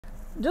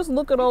Just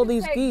look at all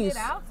these geese.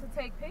 Get out to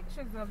take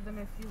pictures of them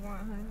if you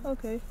want, honey.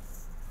 Okay.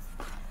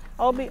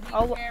 I'll be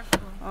careful.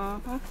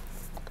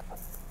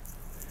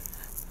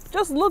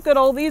 Just look at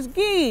all these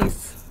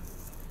geese.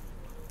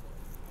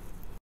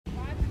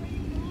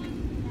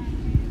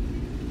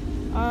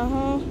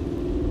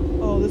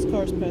 Oh, this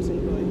car's passing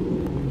by.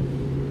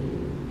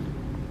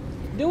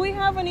 Do we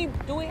have any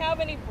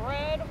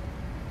bread?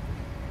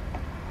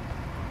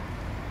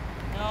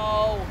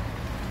 No.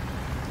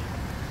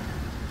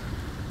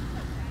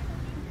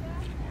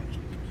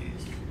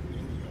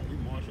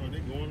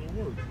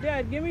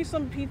 Dad, give me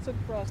some pizza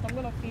crust. I'm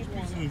gonna feed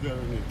one.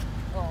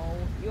 Oh,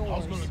 yours. I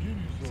was gonna give you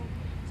some.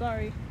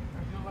 Sorry.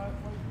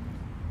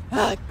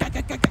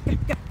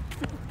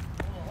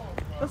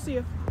 Let's see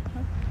you.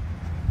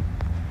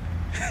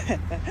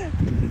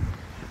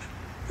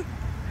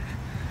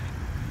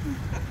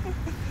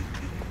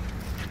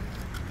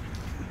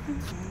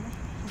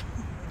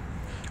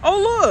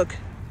 Oh, look.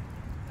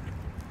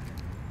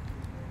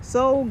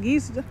 So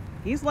geese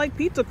like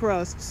pizza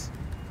crusts.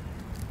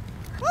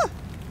 Huh.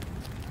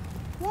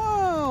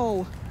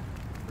 Whoa.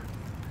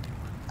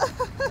 Come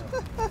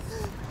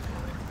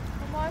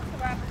on,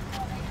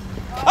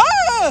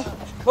 Ah!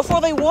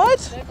 Before they what?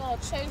 They're gonna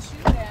chase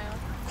you down.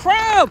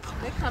 Crap!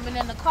 They're coming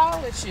in the car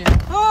with you.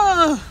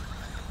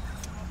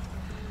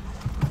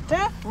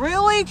 That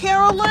really,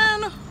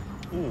 Carolyn?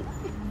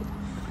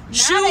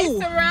 Shoo! Now they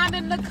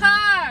surrounding the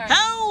car.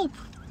 Help!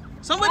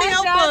 Somebody Why'd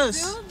help y'all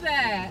us! do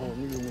that?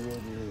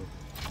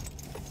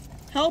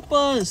 Help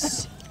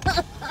us!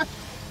 But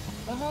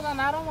hold on,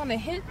 I don't want to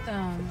hit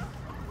them.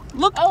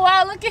 Look! Oh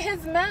wow, look at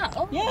his mouth.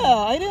 Oh. Yeah,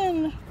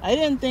 I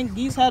didn't think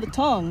geese had a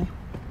tongue.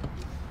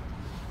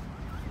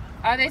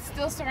 Are they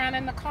still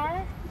surrounding the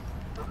car?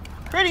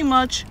 Pretty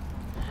much.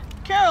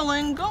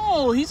 Carolyn,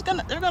 go!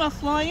 They're gonna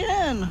fly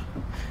in.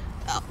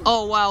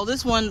 Oh wow,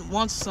 this one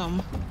wants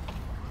some.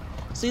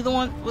 See the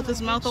one with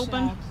his mouth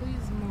open? Shot.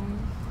 Please move.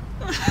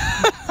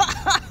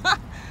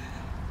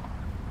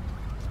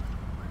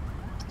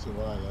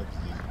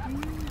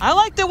 I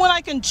liked it when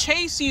I can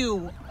chase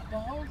you. But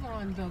hold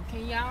on though,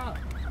 can y'all?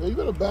 Well, you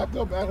better back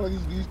up, act like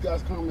these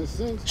guys common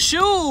sense.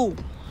 Shoo!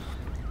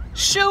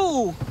 Shoo!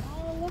 Oh,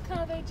 look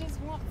how they just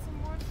want some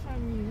more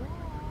from you.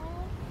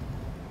 Aww.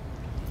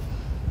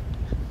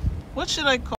 What should I call?